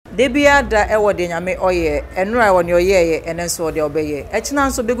Debia da ewo de nyame oye enura ewo ne oye enen so de obeye echina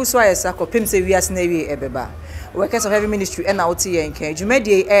nso begu so ayesa kopim se wiase na wi ebeba workers of heavy ministry and out here in Kenya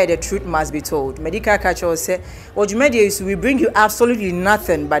Jumedie the truth must be told medical culture say what Jumedie is we bring you absolutely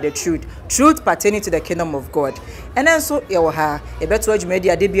nothing but the truth pertaining to the kingdom of God and then so ye wo ha e beto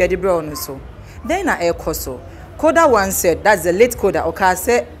Jumedie Debia de bro no so then na e koso Coda one said that's the late Coda okay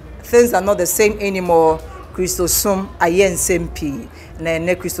say things are not the same anymore Christosum ayen sempi na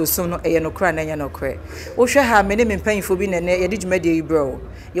ne Christosum no eye no kra na nya no kre wo hwe ha me ne mpanfo bi ne ye de Jumedie bro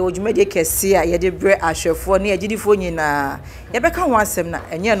ye wo Jumedie kese a ye de bre ahwefo ne agidifo nyina ye beka ho asem na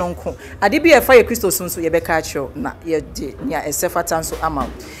enye no nko ade bi e fa ye Christosum so ye beka acho na ye de nya esefata so ama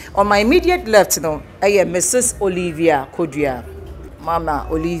on my immediate left no eye Mrs. Olivia Kodua Mama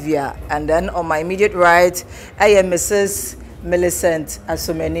Olivia and then on my immediate right eye Mrs. Millicent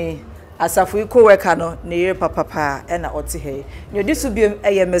Asomeni Asafu co-worker no ne papa and otihe. This will be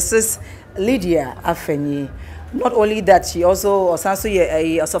a Mrs. Lydia Afenyi. Not only that, she also also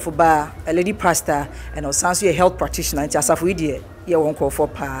a asafu a lady pastor and also a health practitioner. Asafu idie ye won call for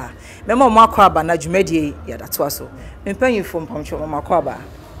pa. Memo makwa ba na Jumedie ya datwa so. Mpanyi from pamcho makwa ba.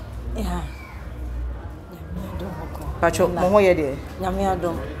 Yeah. Pacho mo ye de. Nyame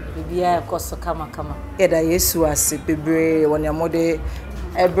adom bibia ekoso kama. Eda Yesu ase bebre won yamode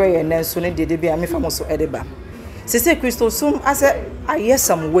Ebre and so ne de be am fam so edeba. Se Christosum as aye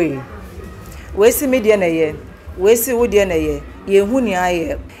some way. We see media na ye, we see wo de na ye, ye hu ni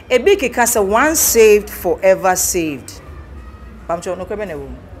aye. E bi keka say once saved forever saved. Pamcho no kwebe na wo.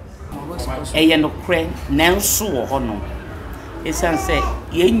 Eye no kre nanso wo ho no. Esan say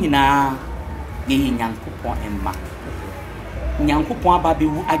ye nyina ye Nyankopon emma. Nyankopon aba be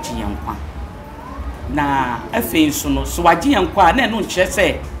wu agi yankwa. Na afei so no so wagye yankwa na no nkyere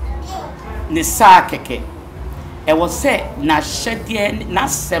se ne saa keke e wo se na hyede na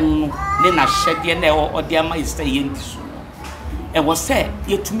sem no ne na hyede na e ode ama ise yendi so e wo se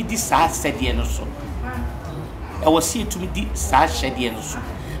yetumi di saa sede no so e wo se yetumi di saa hyede no so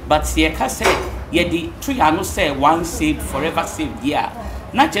but ye ka se ye di tu ya no se one saved forever saved ya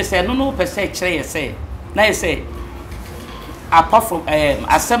na je se no pese kire ye se na ye se apart from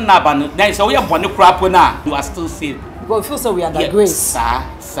asem na ba no then so we are born crap na you are still saved God feel so we are the grace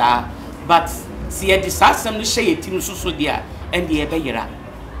sir but see the asem no share team so dia and the ebeyira.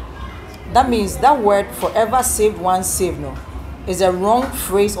 That means that word forever saved once saved no is a wrong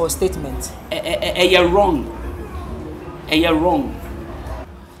phrase or statement. You're wrong.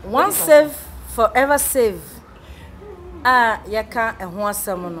 Once saved forever saved yaka ehho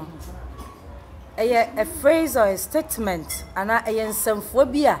asem no a phrase or a statement and a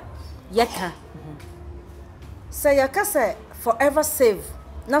nsɛmfo bia yeka say yaka say forever save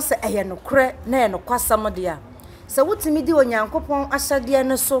na say eye no kre na no kwasam dia say wutimi di onyankopon ahyade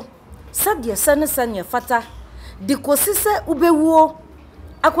ne so sade sane sane fata di kosi se ubewuo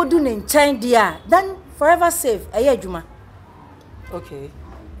akodu ne nkyɛn dia then forever save eye adwuma. Okay,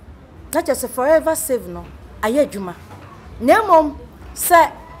 Not just forever save no aye adwuma na mom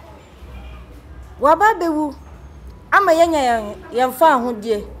say waba bewu ama yenya yemfa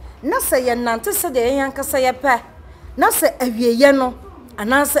ahodie na se ye nante se de yankasa ye pa na se awieye no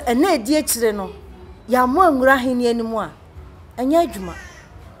anase ena edi akire no ya mo anwura heni animu a enya adwuma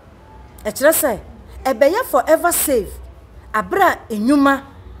e kire se ebeye forever save abra enwuma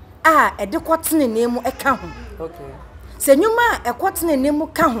a ede kwotene nemu eka ho. okay, se enwuma e kwotene nemu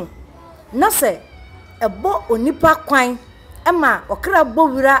ka ho na se ebo onipa kwan ema okra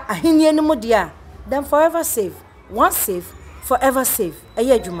bowura aheni animu dia then forever save once save forever save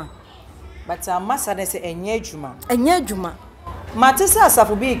eye adwuma but massa dey say enye adwuma matisa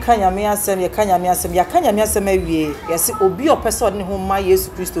asafo bi kanyame asem ye kanyame asem awie yesi obi opese odne ho ma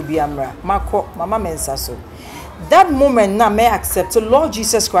Yesu Kristo bi amra mako mama mensa so that moment na may accept the Lord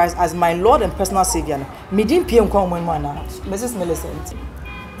Jesus Christ as my Lord and personal savior me din pie nkwa mo na Mrs. Millicent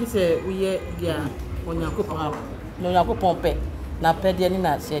this we dia onyankopon pe na pe dia ni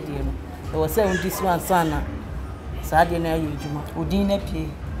na hyede no there was this one sana saade na yejuma odin na pie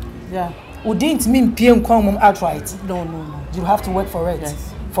yeah odin timi pie nkwa mo outright. No you have to work for it.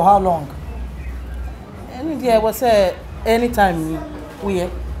 Yes. For how long? Any day was anytime we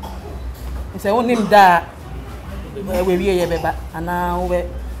say only that we beba ana we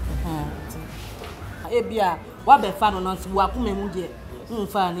ebia wa be fa no no so wa kuma mu de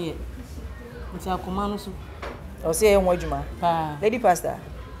mfa na ye nti akoma no so o say enwa adwuma lady pastor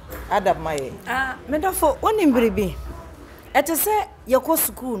adab maye me dafo onim biribi ete se yeko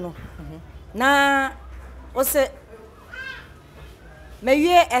school no na o se me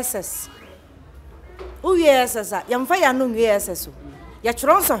wie SS u wie SS a yamfa ya no wie SS ya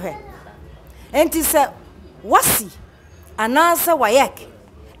chiro nso hwe enti se wasi anansa wayek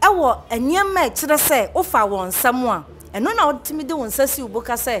ewo enyema kire se ofa won sam a eno na otimi de won sasi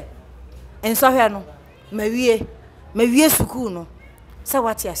uboka se enso hwe no mawie sukuu no se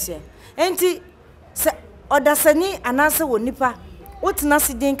wati ase enti se odasani anansa wonipa wotena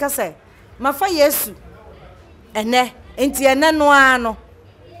sidin ka se mafa Yesu ene enti ene no ano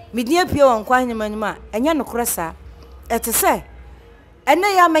midia pie won kwa hanyamanyuma enya no koresa ete se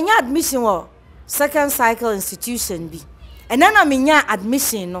ene ya menya admission wo second cycle institution bi ene na menya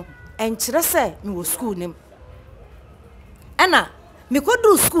admission no enkyere se mi wo school nim ana mi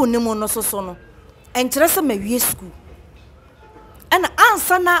kodru school nim no so no enkyere se mawie school ana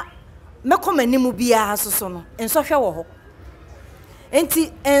ansa na mekoma nim bia so no enso hwe wo ho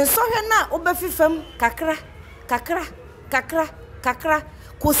enti enso hwe na obafifam kakra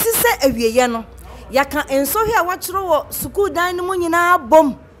kosise awieye no yaka enso hwe a wachiro wo school dan no nyina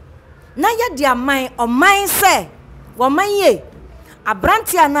bom na yede aman oman se woman ye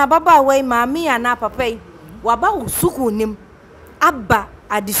abranti ana baba wai maami ana papai waba wo school nim abba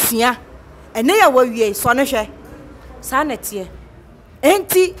adesua ene ya wawie so no hwe sa netie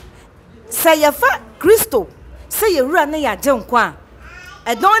enti se yefa Kristo se yewura na ya je nkwa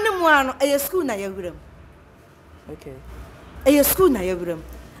edon ne mu ano eye school na yewuram okay eye school na yewuram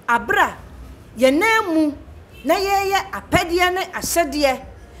abra ye namu na ye apedie ne ahyede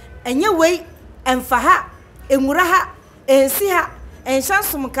enye wei emfa ha enwura ha ensi ha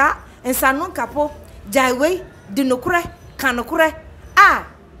enshansumka ensanu kapo jai wei dinokure kanokure a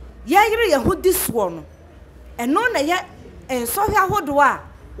ye yire ye hodi so no eno na ye enso hwa hodo a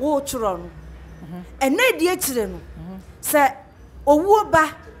wo churo no ene die kire no se owuo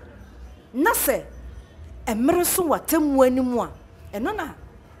ba na se emere so watemu animu a eno na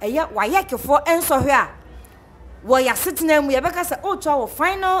eya wayekefo enso hwe a wo ya sitena mu ye beka se o twa wo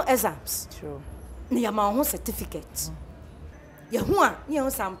final exams true ne ya ma ho certificate ye hu a ne ho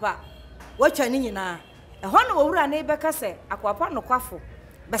sampa wo twa ni nyina e ho na owura na beka se akwapa no kwafo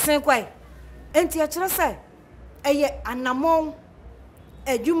besen kwai enti a kire se eye anamon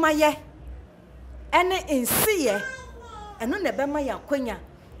adwumaye ene ensiye eno na be ma ya kwanya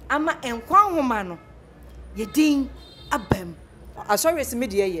ama enkwa homa no yedin abam sorry it's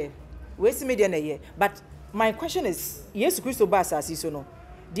media ye we see media na ye but my question is yes Christo basasi so no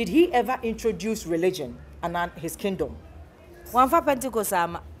did he ever introduce religion and his kingdom wanfa Pentecost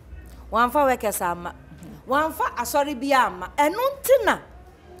ama wanfa wekesa ama wanfa asori bia ama eno ntina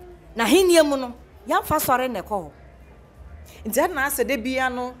na hinie mu no yamfa sori ne ko nti na ase de bia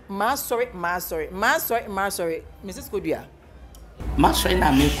no ma sorry Mrs. Kodua ma sorry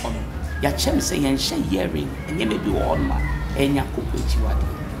na me ko ya chem se yen hye yere enye me bi wo ma enya kokochi wade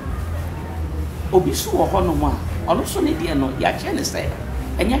obi so wo ho no ma ono so ne die no ya che ne se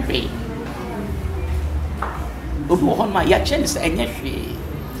enya hwe obi wo ho no ma ya che ne se enya hwe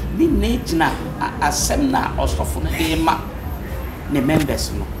ni ne gina asem na osofo ne de ma ne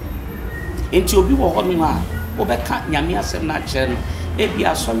members no enti obi wo ho no ma obeka nyame asem na che no e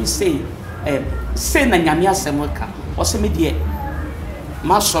bia so mi say na nyame asem ka o se me die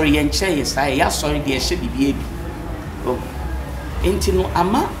ma sorry yen che yesa ya sorry de hye bibie bi oh enti no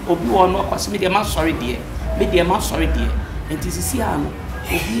ama obi wo no kwase me de ma sorry de me de ma sorry de enti sisi ano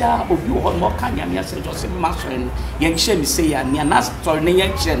obi wo no ka nyame asem jo se ma sorry no yen hye mi say ya ne na sorry ne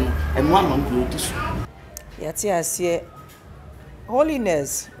yen hye no eno ano do diso yati ase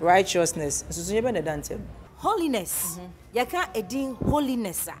holiness righteousness susu ye be na dantem holiness yaka edin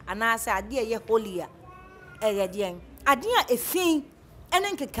holiness ana asa ade ye holy a eyedien ade a efin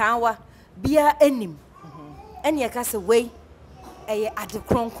ene nkekanwa bia enim ene yaka se wei eye ade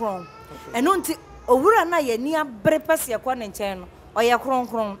kronkron eno nti owura na ye ni abre pese yakwa ne nchen no oye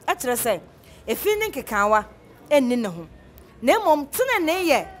kronkron e kire se efin nkekanwa enni ne ho na emom tene ne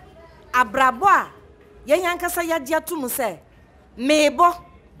ye abrabo a ye yankasa yade atum se mebo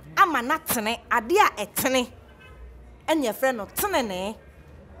ama na tene ade a etene enye frɛ no tene ne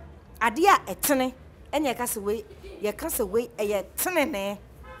ade a etene enye ka se we ye ka se we eye tene ne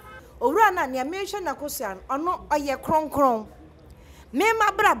owura na ne mehwe na kosia ono oye kronkron me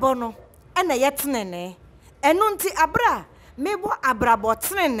ma brabo no ena ye tene ne eno nti abra mebo abrabo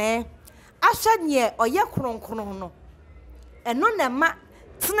tene ne ahya ne oye kronkron no eno na ma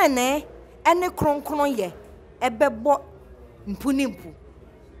tene ne ene kronkron ye ebebo mpu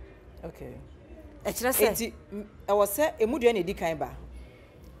okay ekira se enti I was say emudu na di kan ba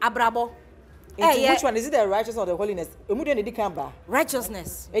abrabo which one is it, the righteousness or the holiness emudu na di kan ba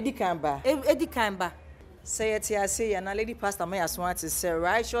righteousness edi kan ba say it here say na lady pastor my aswan to say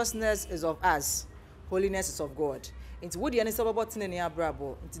righteousness is of us holiness is of God It's what the any sabbat in your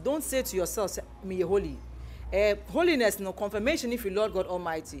brabo. Don't say to yourself, me holy. Holiness, no confirmation if you Lord God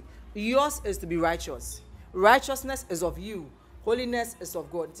Almighty. Yours is to be righteous. Righteousness is of you. Holiness is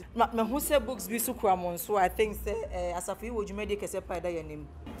of God. My who say books be so cramon, so I think say as a few would you make a separate your name.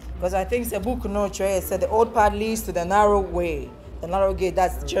 Because I think the book no choice said the old path leads to the narrow way, the narrow gate.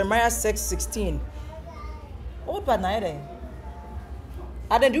 That's Jeremiah 6:16. Old path na then.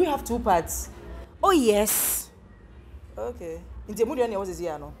 And then do you have two paths? Oh yes. Okay. In the mood was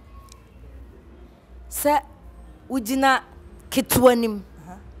here no. Sir, ujina ketwanim.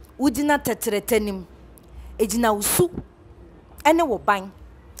 Ujina tetretenim. Ejina usu. Ene wo ban.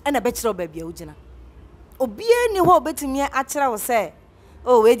 Ena bechiro baby ujina. Obie ni ho betimi akira wo say,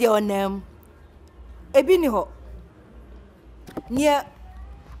 oh we dey onam. Ebi ni ho. Nye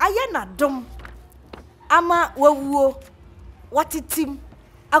aye na dom. Ama wawuo. Watitim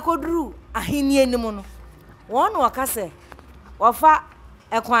akoduru ahini anim no. Won waka say, wafa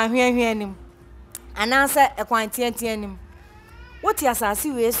ekwan hwehwe anim. Anansa ekwan tiantia anim. Woti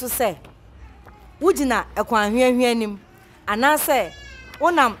asase we so say, wujina ekwan hwehwe anim. Anansa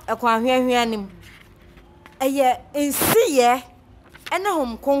wonam ekwan hwehwe anim. Eye ensiye ene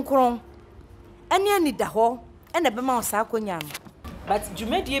hom konkron ene anida ho ene bema osa akonya no. But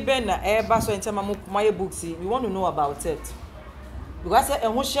Jumedie Ben na so enter my books, we want to know about it. Because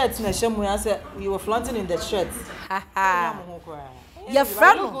a shirt in a shame answer you were flaunting in the shirt. Your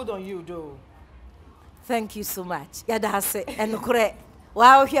friend good on you though. Thank you so much. Yeah, that's it. And correct.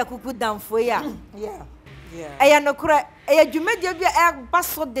 Wow, here kuku down for ya. Yeah. Yeah. Aya no correct. Aya Jumedie be a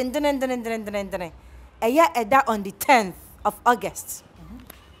basso den. Aya eda on the 10th of August.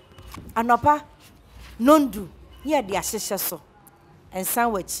 Anopa nondu. Here the ashesha so. And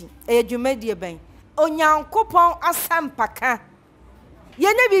sanwachi. Aya Jumedie ben. Onyankopon asampaka.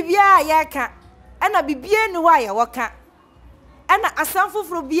 Yene bibia ya ka. Ana bibia ni wa ya waka. Ana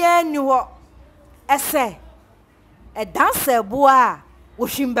asamfoforo bia ni ho. Ese. E danse boa wo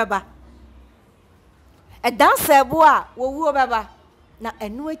hwimbeba. E danse boa wo wuo beba. Na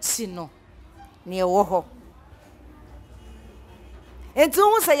enu achi no ne ewo ho. Entu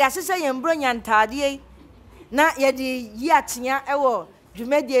hu se ya hyehyɛ yembro nyantade na ye di yi akyea ewo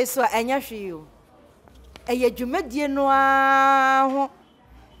dwumadie so enya hwe o. Eye dwumadie no ho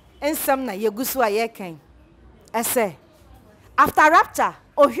ensam na yeguso a ye kan. Ese after rapture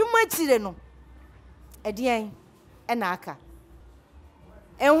ohwumu atire no edien ena aka.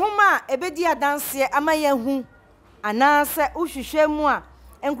 Enhuma ebedi adanse ama ye hu anase uhwehwe mu a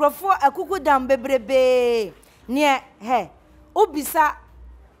enkrofo akuku dam bebrebe ne he obisa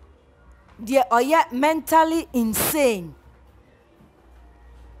de oye mentally insane.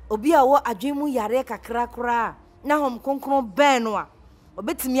 Obi a wo adwemu yare kakrakra na hom konkron ben no a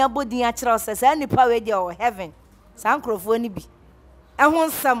obetimi abodin a kira osese nipa we de o heaven san krofo ni bi ehun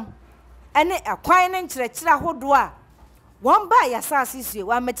sam ene akwan ne nkyerɛkyerɛ hodo a won ba ya saase sue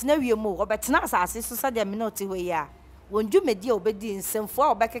wa metena wiemu wo betena saase so sade me na oti ho yi a wonju medi a obedi nsemfo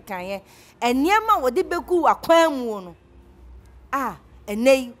a obekekan ye eniema wode beku akwan mu no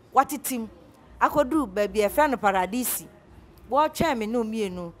enei watitim akodu baabi efa no paradisi wo twa me no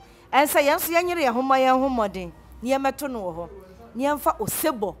mienu ense yenso yenyere ye homa ye homoden ne meto no ho ne emfa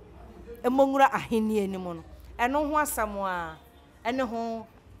osebo emongura aheni anim no eno ho asamo a ene ho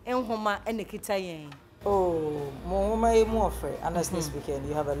enhoma ene kita yen. Oh, Mohoma Morfe, honestly speaking,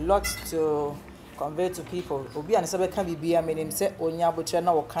 you have a lot to convey to people. Obi and Sabe can be a meaning say, Onya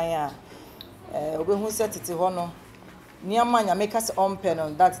Buchana or Kaya. Obi who said it to Hono. Near man, make us on pen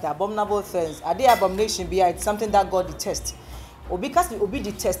on that's the abominable things. Are there abomination be it something that God detests? Obi because Obi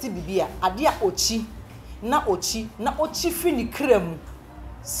detested Bibia, Adia Ochi, na Ochi fini krem,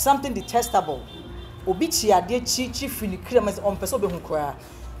 something detestable. Obi chi adia chi fini krem is on person who cry.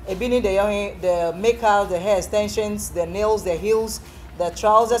 Ebini the makeup, the hair extensions, the nails, the heels, the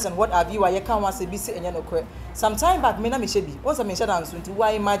trousers, and what have you. I can't want to be sitting in your sometime back, me na me shebi. Once I mentioned answer to why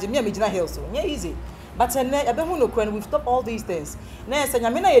imagine me a major heels so yeah easy. But we've stopped all these things. Now say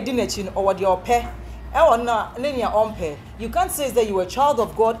me na ye dinner chin or what your pair. Or na linear on pair. You can't say that you are a child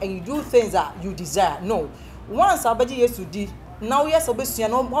of God and you do things that you desire. No. Once abadi yes to do. Now yes obviously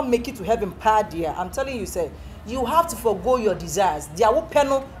no one make it to heaven part dear. I'm telling you say. You have to forgo your desires. They are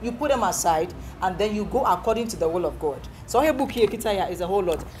penal, you put them aside, and then you go according to the will of God. So here book here, Kitaya, is a whole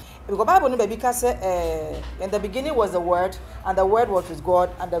lot. Because Bible no because in the beginning was the Word, and the Word was with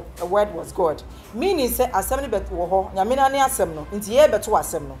God, and the Word was God. Meaning say assembly bet woho, nyamina ni asem no, inti ye beto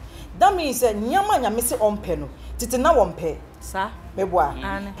asem no. That means say nyama nyame se ompe no, titi na wompe. Sa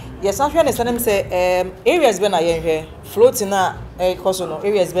meboa. Yes, I hear the say areas be na ye hwe, floating na koso no,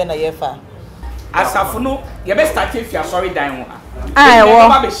 areas be na ye fa. asafo no ye be start if ya sorry dan ho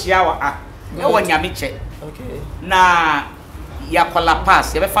wo be hia wa e wo nyame che Okay. na ya kola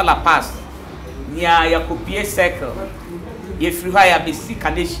pass ye be fa la pass nia ya kopie circle ye free ha ya be si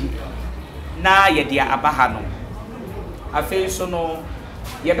kaneshi na ye dia abaha no afei so no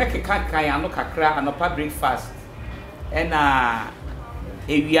ye be keka kan ano kakra anopa breakfast ena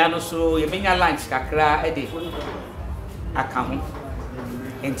ewia no so ye benya lunch kakra e de aka ho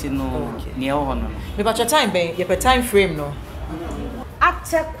enti no ne e ho no me ba time ben ye per time frame no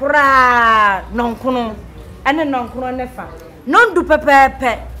ate kura nonkono ene nonkono ne fa nondu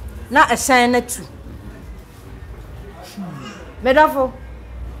pepepe na ehyan na tu medafo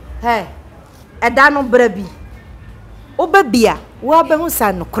hey eda no bra bi obabia wo ba hu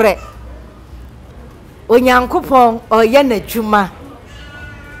sa no kre onyankopon oye na dwuma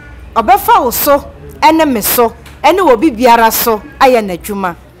obefa wo so ene me so ene wo bibiara so aye na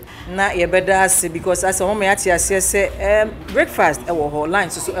dwuma na ye beda ase because as home ya tia se breakfast e wo ho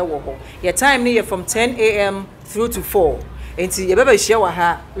lunch so e wo ho your time ni from 10 a.m. through to 4 enti ye beba hia wa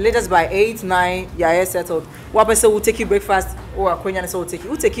ha latest by 8 9 ya settled wa be say we take breakfast o akonya say we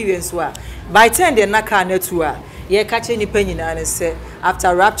take we nso a by 10 the na car na tu a ye ka che ni panyina ne say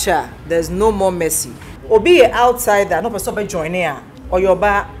after rapture there's no more mercy obi outside that no person be join here or your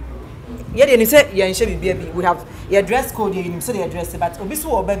ba ye dey ni say ye nhye bibia bi we have your dress code you say the dress but obi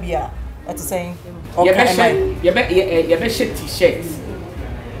so oba bia at saying okay ye be t-shirt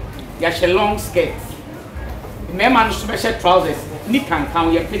ya she long skirt me man so be trousers ni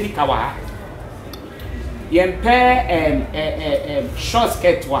kan ye pe ni ka wa ye pe short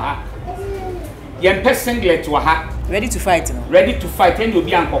skirt wa ye pe singlet wa ready to fight no ready to fight and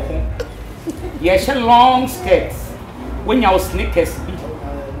obi ankoko ye she long skirt when your sneakers bi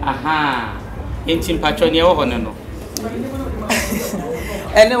aha enti mpacho ne wo hono no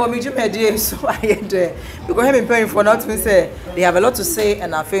and then when we jump so I there because having paying for not to say they have a lot to say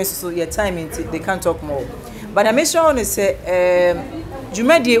and our face so your time they can't talk more but I make sure on say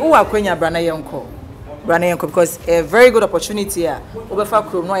jumedi o akwenya brana yenko because a very good opportunity here obefa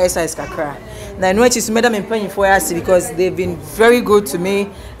krom no exercise kakra na no echi so madam paying for us because they've been very good to me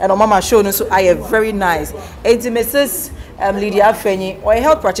and mama show no so I am very nice Mrs. Lydia Afenyi or a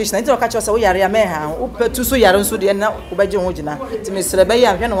health practitioner into catch us we are meha upetu so yaro so de na obeje ho gina to Miss Rebey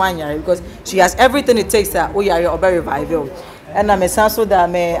am hwe 1 year because she has everything it takes that we are obe revival and I'm so that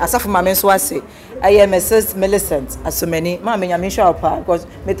me asafo ma me so ase I am Mrs. Millicent asomani ma me nyame hwa pa because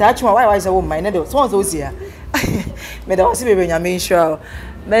me touch why say wo man no so on so here me da wasi be nyame hwa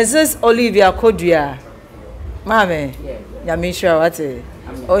Mrs. Olivia Kodua ma me nyame hwa wate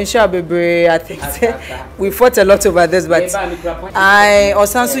on sure bebre I think we fought a lot over this but I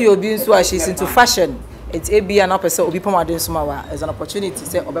Osanso Yobi so she's into fashion it's AB and up so obi pomade nsomawa as an opportunity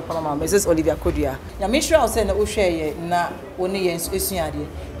say obepama ma Mrs. Olivia Kodua nyame sure say na wo hwe na woni ye esuade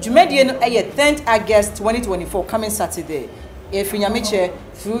dwumadie no 10th August 2024 coming Saturday if nyame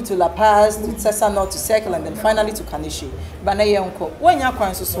through to La Paz to Sesano to Circle and then finally to Kanishi bana ye nko wonya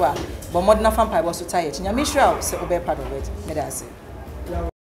kwan so so a bo modern fan pipe so tie nyame sure say obe part of it me da say